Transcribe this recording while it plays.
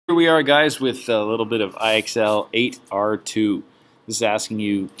Here we are, guys, with a little bit of IXL 8R2. This is asking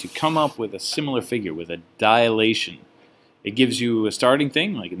you to come up with a similar figure with a dilation. It gives you a starting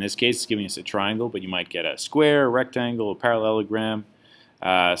thing, like in this case it's giving us a triangle, but you might get a square, a rectangle, a parallelogram,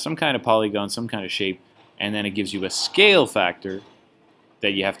 some kind of polygon, some kind of shape, and then it gives you a scale factor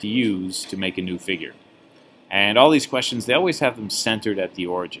that you have to use to make a new figure. And all these questions, they always have them centered at the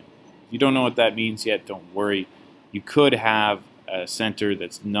origin. If you don't know what that means yet, don't worry. You could have a center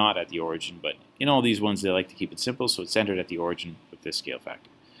that's not at the origin, but in all these ones they like to keep it simple, so it's centered at the origin with this scale factor.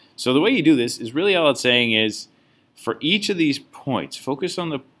 So the way you do this is really all it's saying is for each of these points, focus on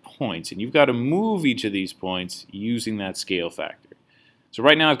the points, and you've got to move each of these points using that scale factor. So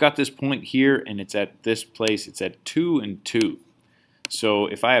right now I've got this point here and it's at this place, it's at 2 and 2. So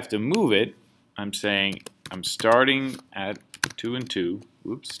if I have to move it, I'm saying I'm starting at 2 and 2.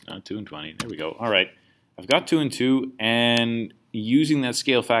 Oops, not 2 and 20. There we go. All right. I've got 2 and 2, and using that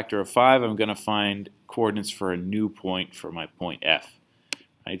scale factor of 5, I'm going to find coordinates for a new point for my point F.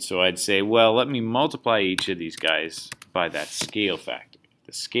 Right? So I'd say, well, let me multiply each of these guys by that scale factor.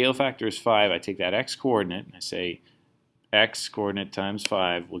 The scale factor is 5. I take that x coordinate, and I say x coordinate times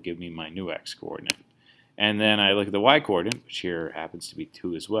 5 will give me my new x coordinate. And then I look at the y coordinate, which here happens to be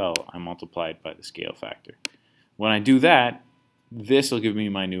 2 as well. I multiply it by the scale factor. When I do that, this will give me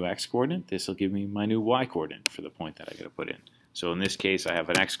my new x coordinate. This will give me my new y coordinate for the point that I got to put in. So in this case, I have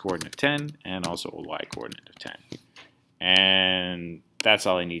an x coordinate of 10 and also a y coordinate of 10. And that's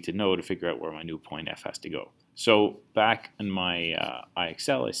all I need to know to figure out where my new point F has to go. So back in my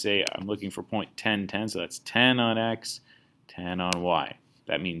IXL, I say I'm looking for point 10, 10. So that's 10 on x, 10 on y.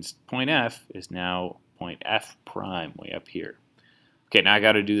 That means point F is now point F prime way up here. Okay, now I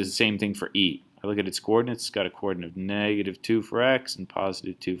got to do the same thing for E. I look at its coordinates, it's got a coordinate of -2 for x and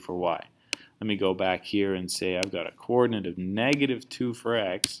 +2 for y. Let me go back here and say I've got a coordinate of -2 for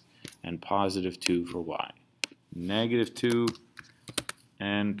x and +2 for y. -2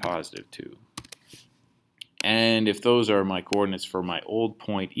 and +2. And if those are my coordinates for my old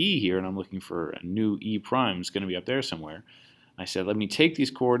point E here, and I'm looking for a new E prime, it's going to be up there somewhere, I said let me take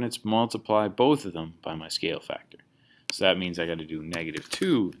these coordinates, multiply both of them by my scale factor. So that means I got to do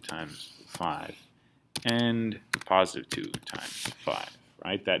 -2 times 5 and +2 times 5,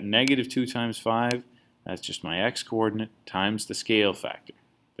 right? That -2 times 5, that's just my x coordinate times the scale factor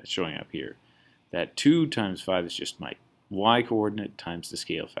that's showing up here. That 2 times 5 is just my y coordinate times the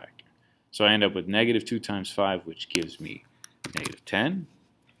scale factor. So I end up with -2 times 5, which gives me -10,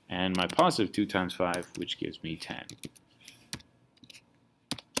 and my +2 times 5, which gives me 10.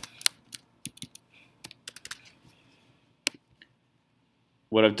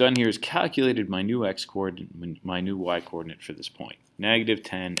 What I've done here is calculated my new x coordinate, my new y coordinate for this point.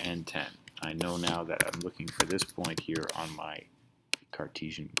 -10 and 10. I know now that I'm looking for this point here on my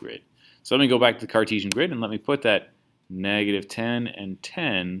Cartesian grid. So let me go back to the Cartesian grid and let me put that -10 and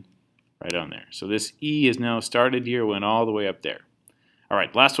 10 right on there. So this E is now started here, went all the way up there. All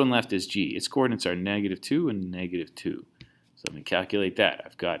right, last one left is G. Its coordinates are -2 and -2. So let me calculate that.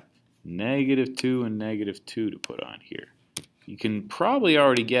 I've got -2 and -2 to put on here. You can probably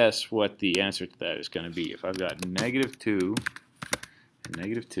already guess what the answer to that is going to be. If I've got -2 and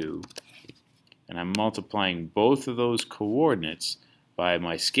 -2, and I'm multiplying both of those coordinates by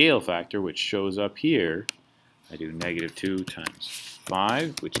my scale factor, which shows up here, I do -2 times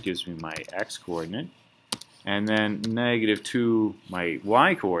 5, which gives me my x coordinate, and then -2, my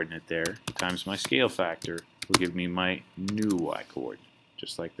y coordinate there, times my scale factor will give me my new y coordinate,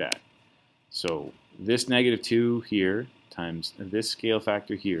 just like that. So this -2 here times this scale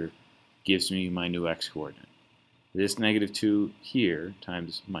factor here gives me my new x coordinate. This -2 here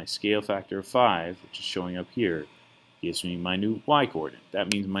times my scale factor of 5, which is showing up here, gives me my new y coordinate.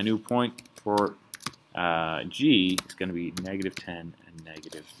 That means my new point for G is going to be -10 and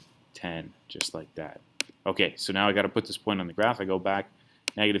 -10, just like that. Okay, so now I got to put this point on the graph. I go back,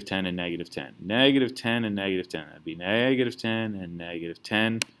 -10 and -10, -10 and -10. That'd be -10 and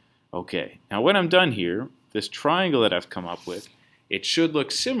 -10. Okay, now when I'm done here, this triangle that I've come up with, it should look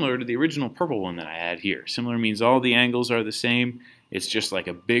similar to the original purple one that I had here. Similar means all the angles are the same. It's just like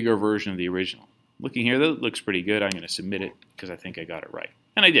a bigger version of the original. Looking here, that looks pretty good. I'm going to submit it because I think I got it right.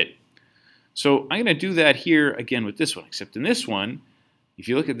 And I did. So I'm going to do that here again with this one, except in this one, if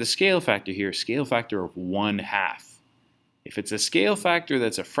you look at the scale factor here, scale factor of 1/2. If it's a scale factor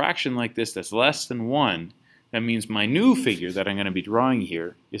that's a fraction like this that's less than 1, that means my new figure that I'm going to be drawing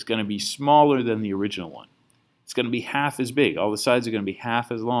here is going to be smaller than the original one. It's going to be half as big. All the sides are going to be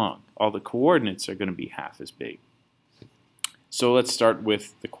half as long. All the coordinates are going to be half as big. So let's start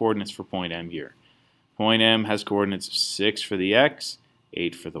with the coordinates for point M here. Point M has coordinates of 6 for the x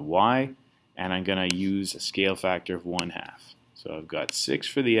 8 for the y, and I'm going to use a scale factor of 1/2. So I've got 6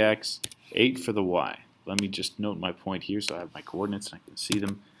 for the x, 8 for the y. Let me just note my point here so I have my coordinates and I can see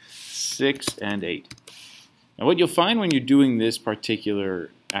them. 6 and 8. Now what you'll find when you're doing this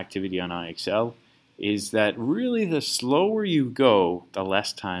particular activity on IXL is that really the slower you go, the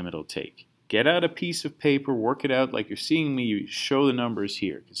less time it'll take. Get out a piece of paper, work it out like you're seeing me, you show the numbers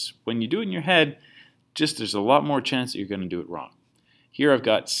here. Because when you do it in your head, there's a lot more chance that you're going to do it wrong. Here I've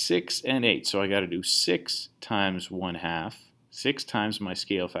got 6 and 8, so I got to do 6 times 1/2, 6 times my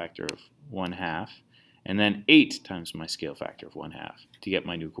scale factor of 1/2, and then 8 times my scale factor of 1/2 to get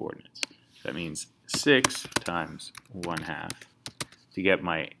my new coordinates. That means 6 times 1/2 to get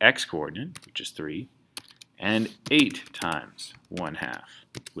my x coordinate, which is 3, and 8 times 1/2,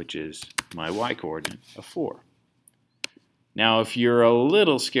 which is my y coordinate of 4. Now if you're a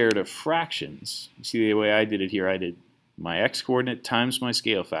little scared of fractions, you see the way I did it here, I did my x coordinate times my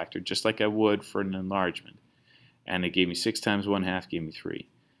scale factor, just like I would for an enlargement. And it gave me 6 times 1/2 gave me 3.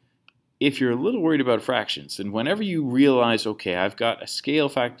 If you're a little worried about fractions, then whenever you realize, okay, I've got a scale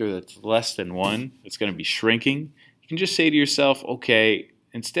factor that's less than 1, that's going to be shrinking, you can just say to yourself, okay,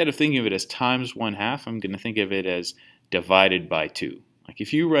 instead of thinking of it as times 1/2, I'm going to think of it as divided by 2. Like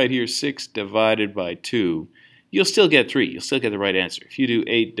if you write here 6 divided by 2, you'll still get 3. You'll still get the right answer. If you do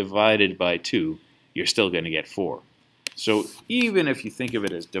 8 divided by 2, you're still going to get 4. So even if you think of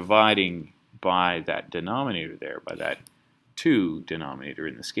it as dividing by that denominator there, by that 2 denominator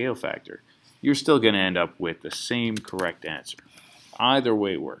in the scale factor, you're still going to end up with the same correct answer. Either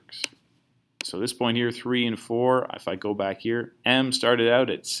way works. So this point here, 3 and 4, if I go back here, m started out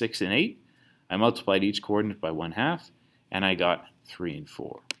at 6 and 8. I multiplied each coordinate by 1/2, and I got 3 and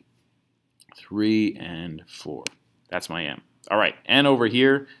 4. 3 and 4. That's my m. All right, n over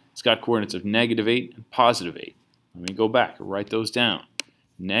here, it's got coordinates of -8 and +8. Let me go back and write those down.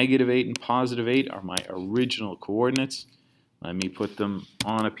 -8 and +8 are my original coordinates. Let me put them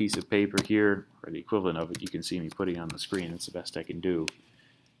on a piece of paper here, or the equivalent of it. You can see me putting it on the screen. It's the best I can do.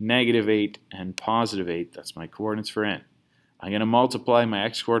 -8 and +8, that's my coordinates for n. I'm going to multiply my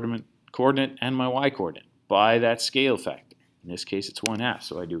x coordinate and my y coordinate by that scale factor. In this case, it's 1/2,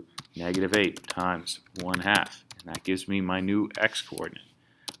 so I do -8 times 1/2, and that gives me my new x coordinate.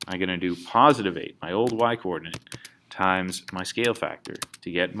 I'm going to do +8, my old y coordinate, times my scale factor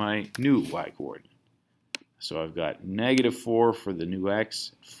to get my new y coordinate. So I've got -4 for the new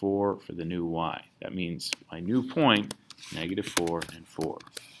x, 4 for the new y. That means my new point, -4 and 4.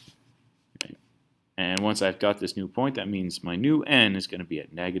 Okay. And once I've got this new point, that means my new n is going to be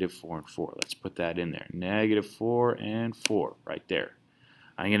at -4 and 4. Let's put that in there. -4 and 4, right there.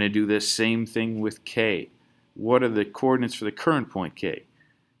 I'm going to do this same thing with k. What are the coordinates for the current point k?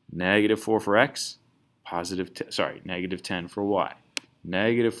 -4 for x, -10 for y.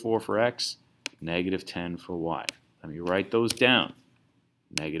 -4 for x, -10 for y. Let me write those down.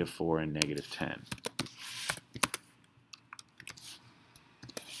 -4 and -10.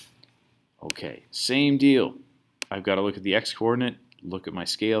 Okay, same deal. I've got to look at the x coordinate, look at my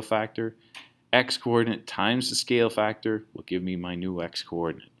scale factor. X coordinate times the scale factor will give me my new x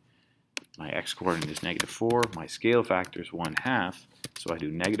coordinate. My x coordinate is -4, my scale factor is 1/2, so I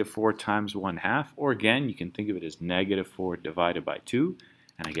do -4 times 1/2, or again, you can think of it as -4 divided by 2,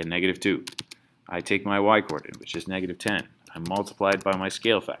 and I get -2. I take my y coordinate, which is -10. I multiply it by my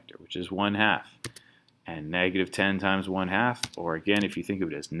scale factor, which is 1/2. And -10 times 1/2, or again, if you think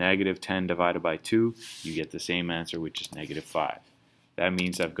of it as -10 divided by 2, you get the same answer, which is -5. That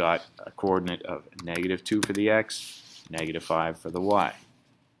means I've got a coordinate of -2 for the x, -5 for the y.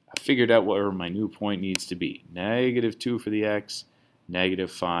 I figured out where my new point needs to be. -2 for the x,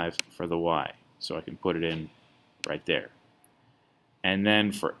 -5 for the y. So I can put it in right there. And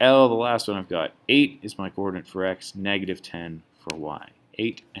then for L, the last one I've got, 8 is my coordinate for x, -10 for y.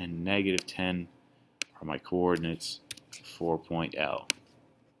 8 and -10 are my coordinates for point L.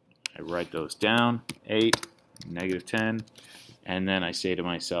 I write those down, 8, -10, and then I say to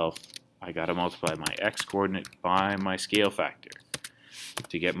myself, I got to multiply my x coordinate by my scale factor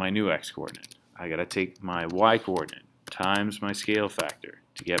to get my new x coordinate. I got to take my y coordinate times my scale factor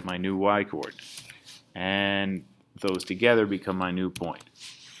to get my new y coordinate. And those together become my new point,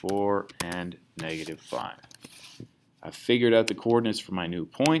 4 and -5. I've figured out the coordinates for my new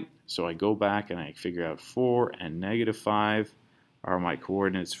point, so I go back and I figure out 4 and -5 are my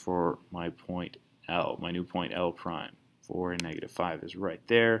coordinates for my point L, my new point L prime. 4 and -5 is right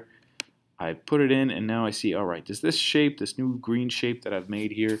there. I put it in, and now I see, all right, does this shape, this new green shape that I've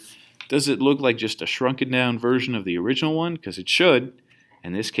made here, does it look like just a shrunken down version of the original one? Because it should.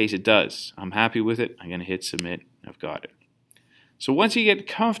 In this case, it does. I'm happy with it. I'm going to hit submit. I've got it. So once you get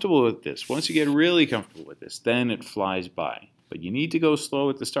comfortable with this, once you get really comfortable with this, then it flies by. But you need to go slow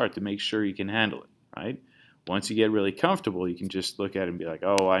at the start to make sure you can handle it, right? Once you get really comfortable, you can just look at it and be like,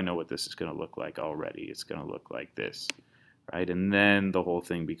 oh, I know what this is going to look like already. It's going to look like this, right? And then the whole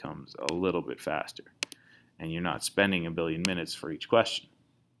thing becomes a little bit faster. And you're not spending a billion minutes for each question,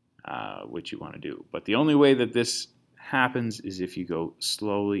 which you want to do. But the only way that this happens is if you go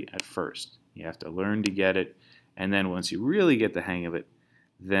slowly at first. You have to learn to get it. And then once you really get the hang of it,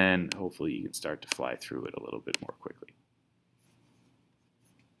 then hopefully you can start to fly through it a little bit more quickly.